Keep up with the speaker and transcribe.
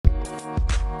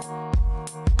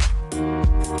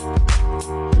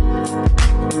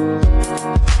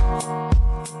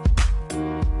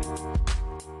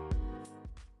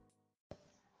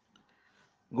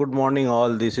Good morning,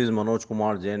 all. This is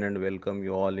Manoj Jain, and welcome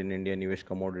you all in IndiaNivesh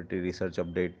Commodity Research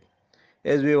Update.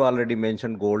 As we've already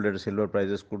mentioned, gold and silver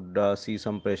prices could see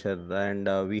some pressure, and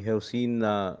we have seen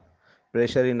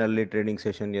pressure in early trading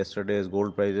session yesterday as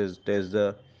gold prices test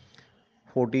the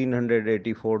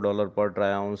 $1,484 per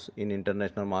troy ounce in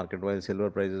international market, while silver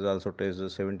prices also test the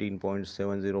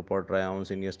 17.70 per troy ounce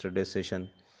in yesterday's session.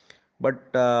 But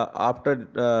after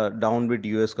downbeat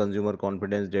US consumer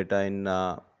confidence data in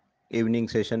evening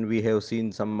session, we have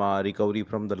seen some recovery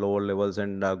from the lower levels,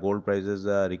 and gold prices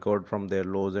recovered from their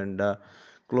lows and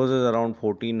closes around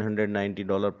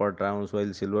 $1,490 per ounce,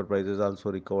 while silver prices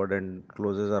also recovered and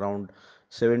closes around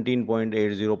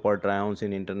 17.80 per ounce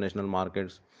in international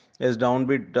markets. As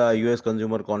downbeat US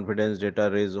consumer confidence data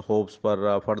raised hopes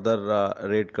for further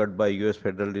rate cut by US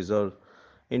Federal Reserve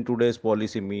in today's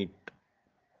policy meet.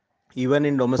 Even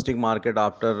in domestic market,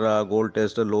 after gold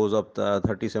test the lows of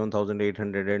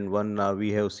 37,801,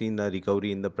 we have seen a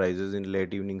recovery in the prices in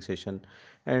late evening session,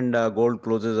 and gold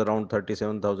closes around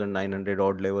 37,900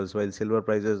 odd levels, while silver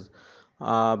prices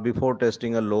before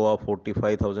testing a low of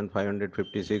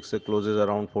 45,556 closes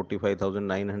around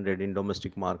 45,900 in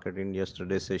domestic market in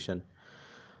yesterday's session.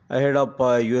 Ahead of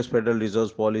US Federal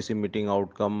Reserve's policy meeting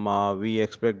outcome, we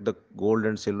expect the gold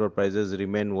and silver prices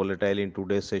remain volatile in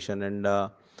today's session, and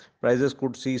prices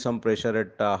could see some pressure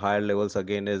at higher levels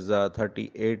again as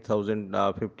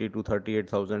 38,050 to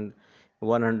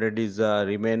 38,100 is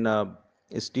remain a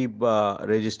steep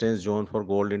resistance zone for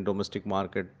gold in domestic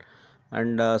market,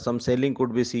 and some selling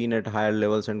could be seen at higher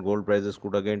levels, and gold prices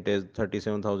could again test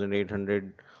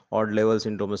 37,800 odd levels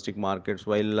in domestic markets,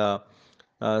 while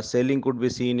selling could be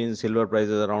seen in silver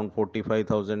prices around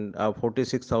 45,000,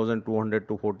 46,200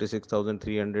 to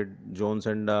 46,300 zones,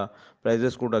 and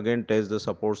prices could again test the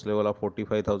supports level of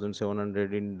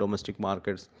 45,700 in domestic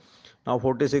markets. Now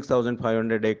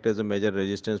 46,500 act as a major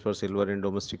resistance for silver in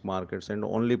domestic markets, and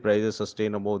only prices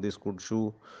sustain above this could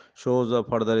shows a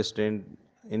further strength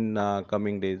in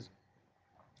coming days.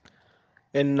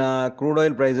 In crude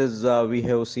oil prices, we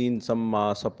have seen some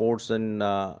supports in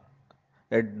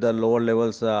at the lower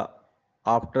levels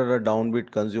after a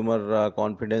downbeat consumer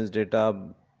confidence data.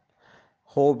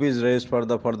 Hope is raised for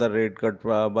the further rate cut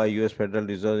by US Federal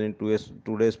Reserve in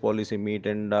today's policy meet,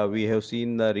 and we have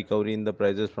seen the recovery in the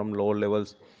prices from lower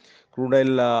levels. Crude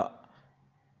oil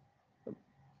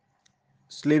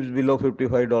slips below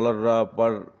 $55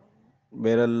 per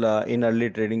barrel in early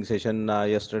trading session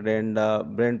yesterday, and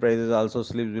Brent prices also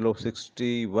slips below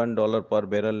 $61 per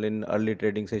barrel in early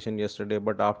trading session yesterday.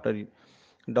 But after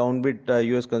downbeat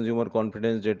US consumer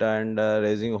confidence data and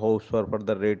raising hopes for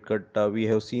further rate cut, we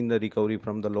have seen the recovery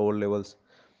from the lower levels.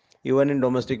 Even in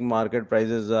domestic market,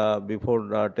 prices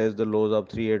before test the lows of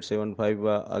 3875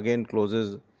 again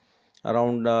closes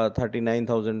around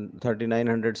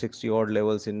 3960 odd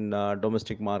levels in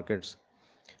domestic markets.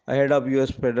 Ahead of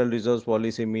US Federal Reserve's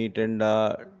policy meet and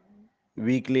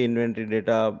weekly inventory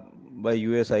data by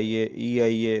USIA,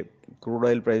 EIA, crude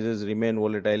oil prices remain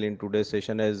volatile in today's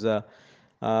session as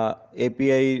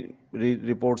API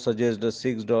reports suggest a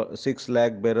 6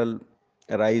 lakh barrel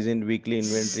rise in weekly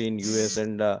inventory in US,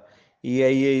 and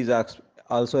EIA is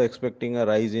also expecting a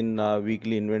rise in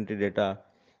weekly inventory data.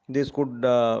 This could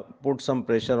put some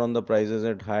pressure on the prices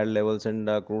at higher levels, and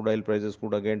crude oil prices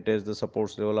could again test the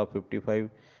supports level of 55,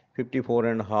 54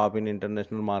 and a half in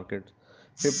international markets.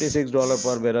 $56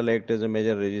 per barrel act as a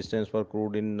major resistance for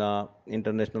crude in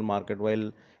international market,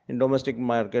 while in domestic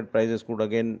market prices could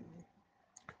again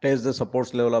test the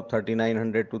supports level of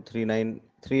 3900 to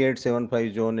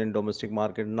 3875 zone in domestic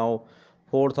market. Now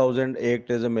 4000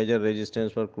 act as a major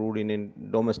resistance for crude in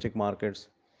domestic markets.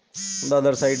 On the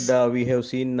other side, we have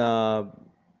seen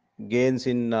gains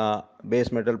in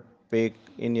base metal pick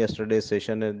in yesterday's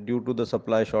session due to the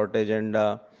supply shortage, and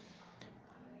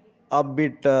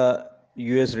upbeat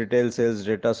US retail sales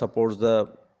data supports the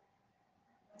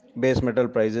base metal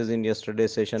prices in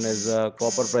yesterday's session as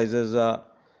copper prices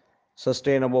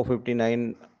sustain above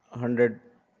 5900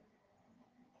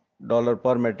 dollar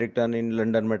per metric ton in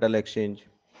London Metal Exchange.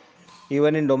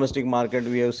 Even in domestic market,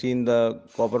 we have seen the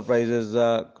copper prices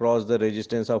cross the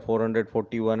resistance of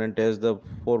 441 and test the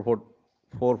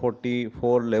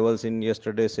 444 levels in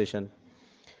yesterday's session.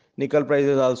 Nickel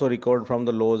prices also recovered from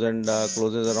the lows and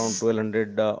closes around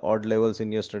 1200 odd levels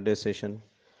in yesterday's session.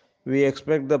 We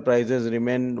expect the prices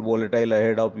remain volatile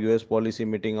ahead of US policy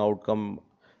meeting outcome.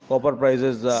 Copper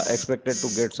prices expected to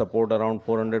get support around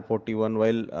 441,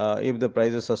 while if the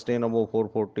prices sustain above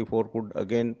 444 could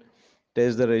again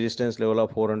test the resistance level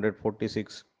of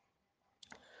 446.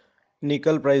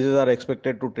 Nickel prices are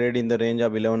expected to trade in the range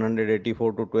of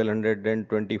 1184 to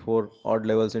 1224 odd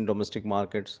levels in domestic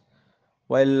markets.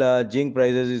 While zinc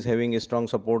prices is having a strong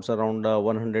supports around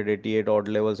 188 odd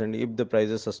levels, and if the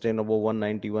prices sustain above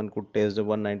 191 could test the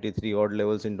 193 odd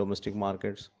levels in domestic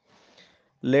markets.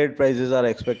 Lead prices are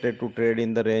expected to trade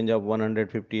in the range of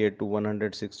 158 to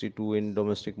 162 in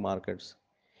domestic markets.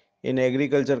 In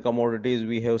agriculture commodities,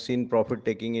 we have seen profit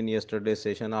taking in yesterday's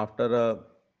session after a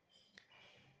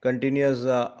continuous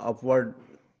upward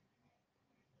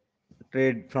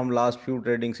trade from last few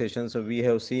trading sessions. So we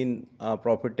have seen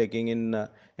profit taking in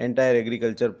entire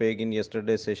agriculture peg in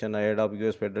yesterday's session ahead of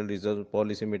US Federal Reserve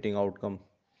policy meeting outcome.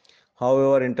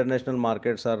 However, international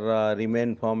markets are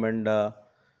remain firm and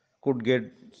could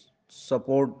get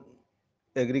support.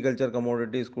 Agriculture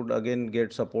commodities could again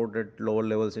get support at lower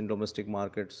levels in domestic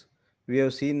markets. We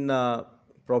have seen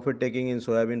profit taking in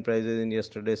soybean prices in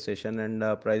yesterday's session,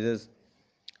 and prices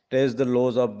test the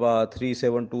lows of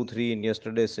 3723 in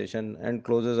yesterday's session and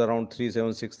closes around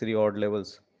 3763 odd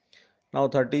levels. Now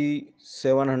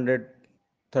 3700,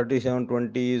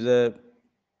 3720 is a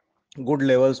good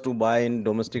levels to buy in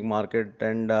domestic market,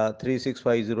 and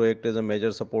 36508 is a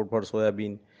major support for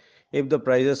soybean. If the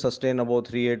prices sustain above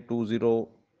 3820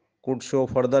 could show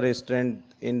further strength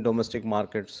in domestic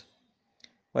markets.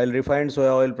 While refined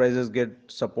soya oil prices get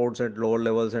supports at lower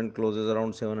levels and closes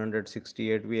around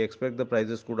 768, we expect the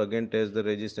prices could again test the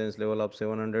resistance level of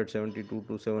 772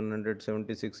 to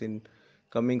 776 in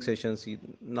coming sessions.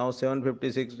 Now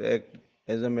 756 act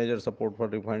as a major support for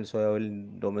refined soya oil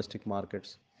in domestic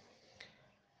markets.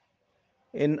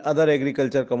 In other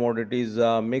agriculture commodities,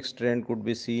 mixed trend could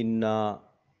be seen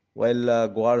while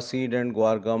guar seed and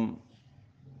guar gum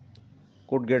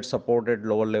could get support at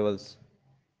lower levels.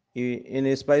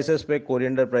 In spices pack,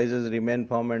 coriander prices remain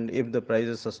firm, and if the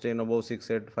prices sustain above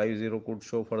 6850 could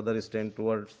show further strength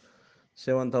towards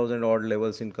 7000 odd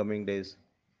levels in coming days.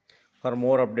 For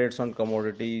more updates on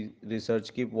commodity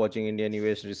research, keep watching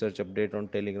IndiaNivesh research update on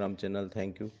Telegram channel.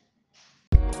 Thank you.